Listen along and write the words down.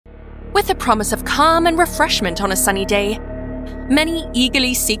With the promise of calm and refreshment on a sunny day, many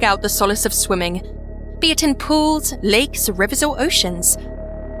eagerly seek out the solace of swimming, be it in pools, lakes, rivers, or oceans.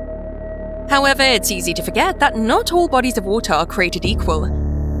 However, it's easy to forget that not all bodies of water are created equal.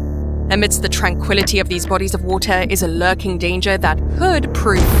 Amidst the tranquility of these bodies of water is a lurking danger that could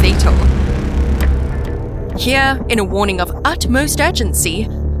prove fatal. Here, in a warning of utmost urgency,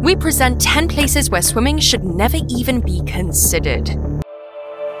 we present 10 places where swimming should never even be considered.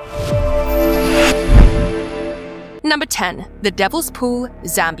 Number 10. The Devil's Pool,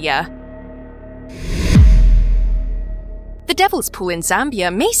 Zambia. The Devil's Pool in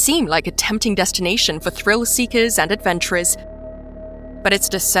Zambia may seem like a tempting destination for thrill seekers and adventurers, but its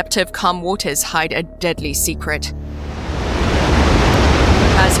deceptive calm waters hide a deadly secret.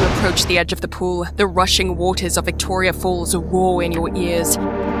 As you approach the edge of the pool, the rushing waters of Victoria Falls roar in your ears,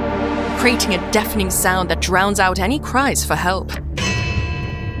 creating a deafening sound that drowns out any cries for help.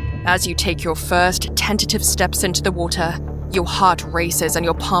 As you take your first tentative steps into the water, your heart races and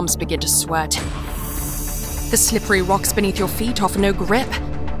your palms begin to sweat. The slippery rocks beneath your feet offer no grip,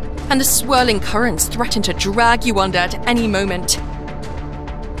 and the swirling currents threaten to drag you under at any moment.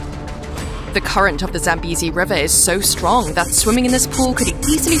 The current of the Zambezi River is so strong that swimming in this pool could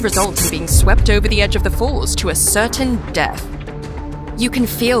easily result in being swept over the edge of the falls to a certain death. You can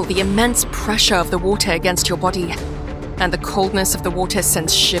feel the immense pressure of the water against your body, and the coldness of the water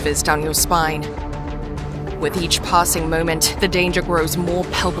sends shivers down your spine. With each passing moment, the danger grows more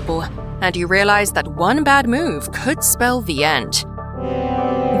palpable, and you realize that one bad move could spell the end.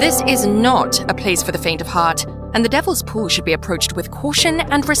 This is not a place for the faint of heart, and the Devil's Pool should be approached with caution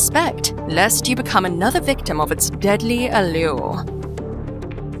and respect, lest you become another victim of its deadly allure.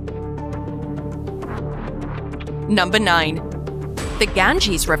 Number 9. The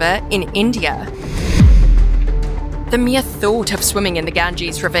Ganges River in India. The mere thought of swimming in the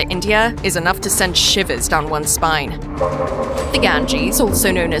Ganges River, India, is enough to send shivers down one's spine. The Ganges,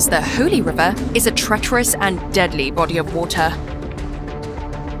 also known as the Holy River, is a treacherous and deadly body of water.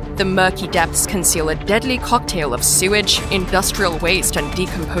 The murky depths conceal a deadly cocktail of sewage, industrial waste, and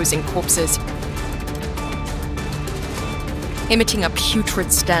decomposing corpses, emitting a putrid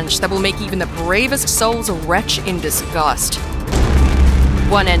stench that will make even the bravest souls retch in disgust.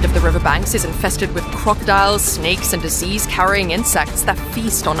 One end of the riverbanks is infested with crocodiles, snakes, and disease-carrying insects that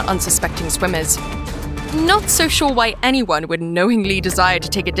feast on unsuspecting swimmers. Not so sure why anyone would knowingly desire to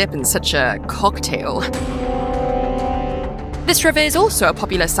take a dip in such a cocktail. This river is also a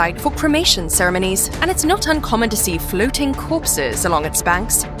popular site for cremation ceremonies, and it's not uncommon to see floating corpses along its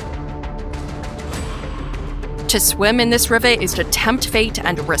banks. To swim in this river is to tempt fate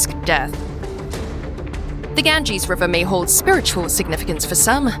and risk death. The Ganges River may hold spiritual significance for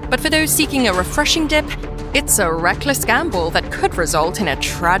some, but for those seeking a refreshing dip, it's a reckless gamble that could result in a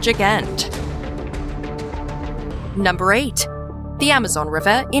tragic end. Number 8. The Amazon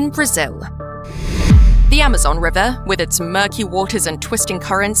River in Brazil. The Amazon River, with its murky waters and twisting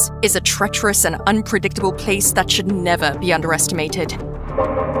currents, is a treacherous and unpredictable place that should never be underestimated.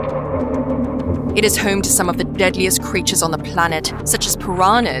 It is home to some of the deadliest creatures on the planet, such as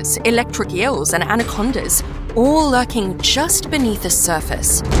piranhas, electric eels, and anacondas, all lurking just beneath the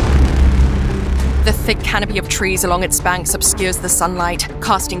surface. The thick canopy of trees along its banks obscures the sunlight,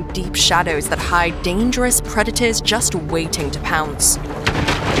 casting deep shadows that hide dangerous predators just waiting to pounce.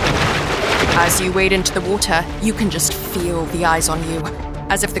 As you wade into the water, you can just feel the eyes on you,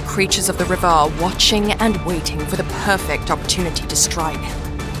 as if the creatures of the river are watching and waiting for the perfect opportunity to strike.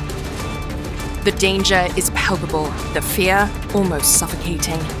 The danger is palpable, the fear almost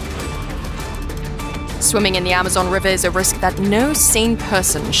suffocating. Swimming in the Amazon River is a risk that no sane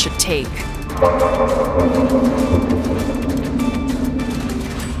person should take.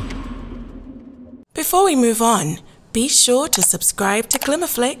 Before we move on, be sure to subscribe to Glimmer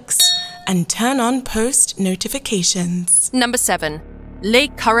Flix and turn on post notifications. Number 7.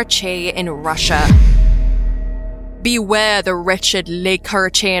 Lake Karachay in Russia. Beware the wretched Lake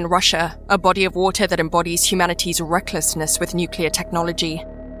Karachay in Russia, a body of water that embodies humanity's recklessness with nuclear technology.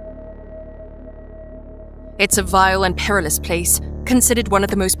 It's a vile and perilous place, considered one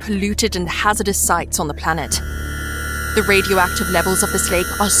of the most polluted and hazardous sites on the planet. The radioactive levels of this lake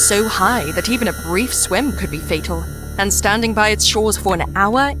are so high that even a brief swim could be fatal, and standing by its shores for an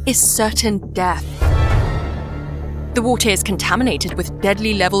hour is certain death. The water is contaminated with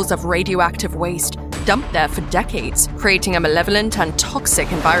deadly levels of radioactive waste, dumped there for decades, creating a malevolent and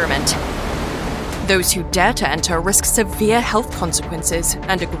toxic environment. Those who dare to enter risk severe health consequences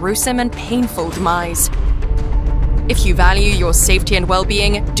and a gruesome and painful demise. If you value your safety and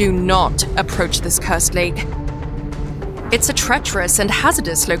well-being, do not approach this cursed lake. It's a treacherous and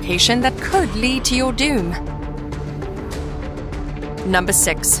hazardous location that could lead to your doom. Number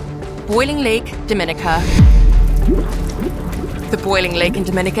 6. Boiling Lake, Dominica. The Boiling Lake in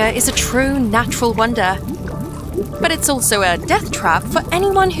Dominica is a true natural wonder, but it's also a death trap for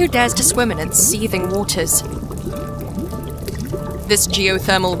anyone who dares to swim in its seething waters. This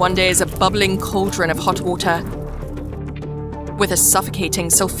geothermal wonder is a bubbling cauldron of hot water, with a suffocating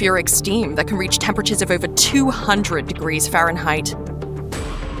sulfuric steam that can reach temperatures of over 200 degrees Fahrenheit.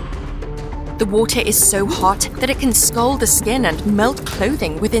 The water is so hot that it can scald the skin and melt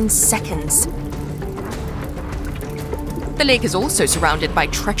clothing within seconds. The lake is also surrounded by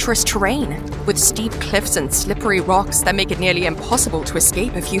treacherous terrain, with steep cliffs and slippery rocks that make it nearly impossible to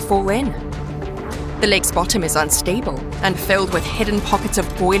escape if you fall in. The lake's bottom is unstable and filled with hidden pockets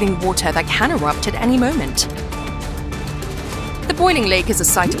of boiling water that can erupt at any moment. The Boiling Lake is a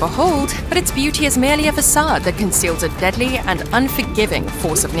sight to behold, but its beauty is merely a facade that conceals a deadly and unforgiving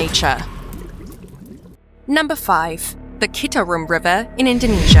force of nature. Number 5. The Citarum River in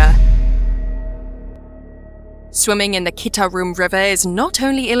Indonesia. Swimming in the Citarum River is not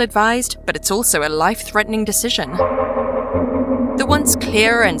only ill-advised, but it's also a life-threatening decision. The once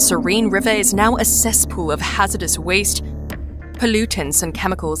clear and serene river is now a cesspool of hazardous waste, pollutants and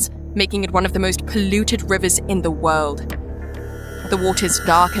chemicals, making it one of the most polluted rivers in the world. The water's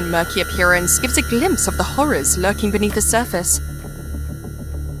dark and murky appearance gives a glimpse of the horrors lurking beneath the surface.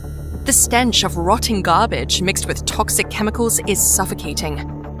 The stench of rotting garbage mixed with toxic chemicals is suffocating,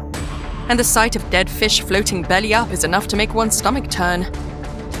 and the sight of dead fish floating belly up is enough to make one's stomach turn.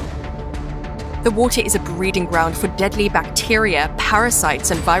 The water is a breeding ground for deadly bacteria,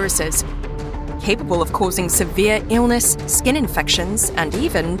 parasites, and viruses, capable of causing severe illness, skin infections, and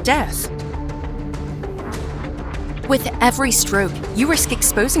even death. With every stroke, you risk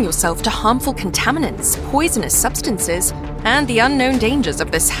exposing yourself to harmful contaminants, poisonous substances, and the unknown dangers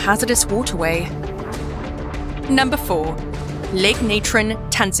of this hazardous waterway. Number 4. Lake Natron,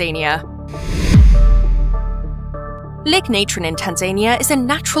 Tanzania. Lake Natron in Tanzania is a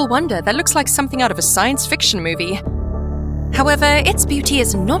natural wonder that looks like something out of a science fiction movie. However, its beauty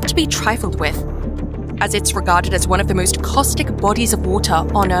is not to be trifled with, as it's regarded as one of the most caustic bodies of water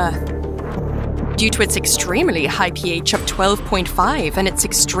on Earth. Due to its extremely high pH of 12.5 and its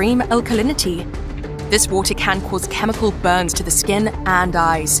extreme alkalinity, this water can cause chemical burns to the skin and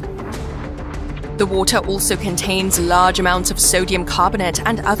eyes. The water also contains large amounts of sodium carbonate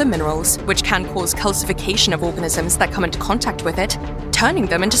and other minerals, which can cause calcification of organisms that come into contact with it, turning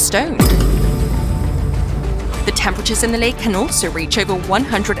them into stone. The temperatures in the lake can also reach over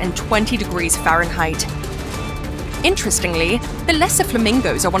 120 degrees Fahrenheit. Interestingly, the lesser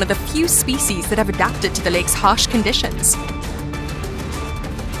flamingos are one of the few species that have adapted to the lake's harsh conditions.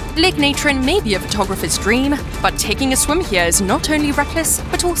 Lake Natron may be a photographer's dream, but taking a swim here is not only reckless,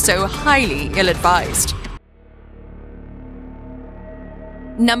 but also highly ill-advised.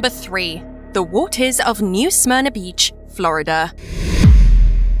 Number 3. The waters of New Smyrna Beach, Florida.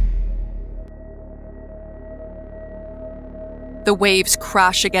 The waves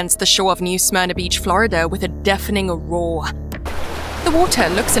crash against the shore of New Smyrna Beach, Florida with a deafening roar. The water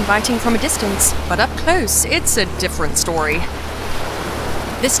looks inviting from a distance, but up close, it's a different story.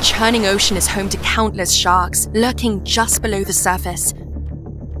 This churning ocean is home to countless sharks, lurking just below the surface.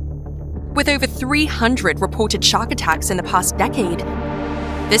 With over 300 reported shark attacks in the past decade,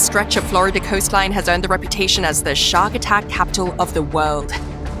 this stretch of Florida coastline has earned the reputation as the shark attack capital of the world.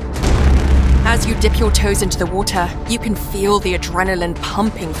 As you dip your toes into the water, you can feel the adrenaline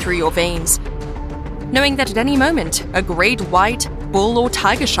pumping through your veins, knowing that at any moment, a great white, bull or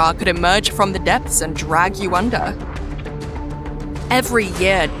tiger shark could emerge from the depths and drag you under. Every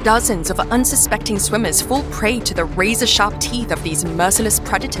year, dozens of unsuspecting swimmers fall prey to the razor-sharp teeth of these merciless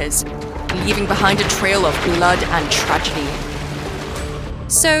predators, leaving behind a trail of blood and tragedy.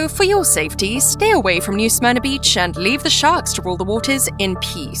 So, for your safety, stay away from New Smyrna Beach and leave the sharks to rule the waters in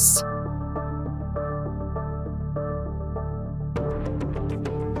peace.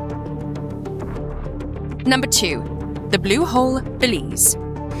 Number 2. The Blue Hole, Belize.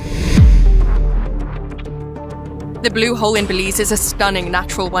 The Blue Hole in Belize is a stunning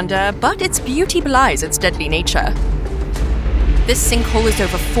natural wonder, but its beauty belies its deadly nature. This sinkhole is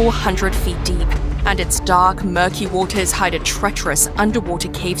over 400 feet deep, and its dark, murky waters hide a treacherous underwater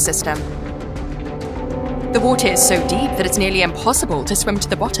cave system. The water is so deep that it's nearly impossible to swim to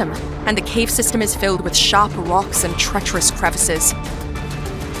the bottom, and the cave system is filled with sharp rocks and treacherous crevices.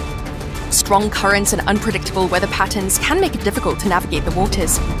 Strong currents and unpredictable weather patterns can make it difficult to navigate the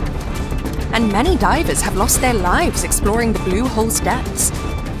waters, and many divers have lost their lives exploring the Blue Hole's depths.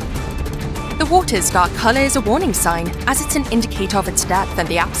 The water's dark color is a warning sign, as it's an indicator of its depth and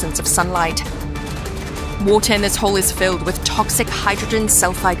the absence of sunlight. Water in this hole is filled with toxic hydrogen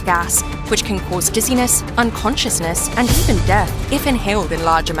sulfide gas, which can cause dizziness, unconsciousness, and even death if inhaled in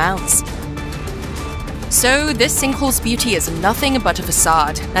large amounts. So, this sinkhole's beauty is nothing but a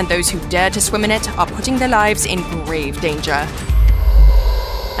facade, and those who dare to swim in it are putting their lives in grave danger.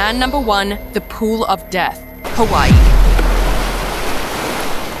 And number 1, the Pool of Death, Hawaii.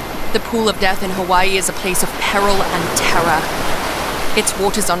 The Pool of Death in Hawaii is a place of peril and terror. Its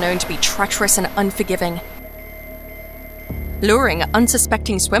waters are known to be treacherous and unforgiving, luring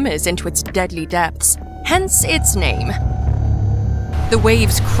unsuspecting swimmers into its deadly depths, hence its name. The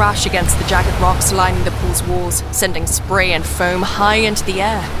waves crash against the jagged rocks lining the pool's walls, sending spray and foam high into the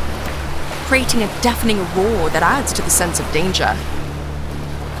air, creating a deafening roar that adds to the sense of danger.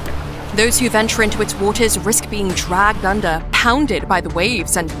 Those who venture into its waters risk being dragged under, pounded by the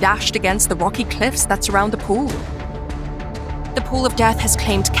waves, and dashed against the rocky cliffs that surround the pool. The Pool of Death has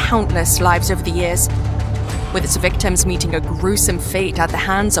claimed countless lives over the years, with its victims meeting a gruesome fate at the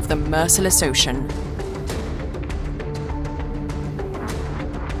hands of the merciless ocean.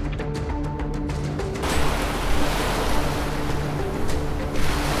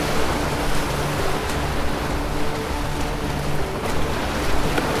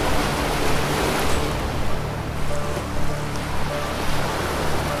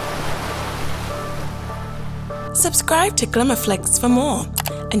 Subscribe to Glimmer Flix for more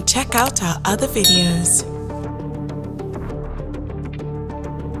and check out our other videos.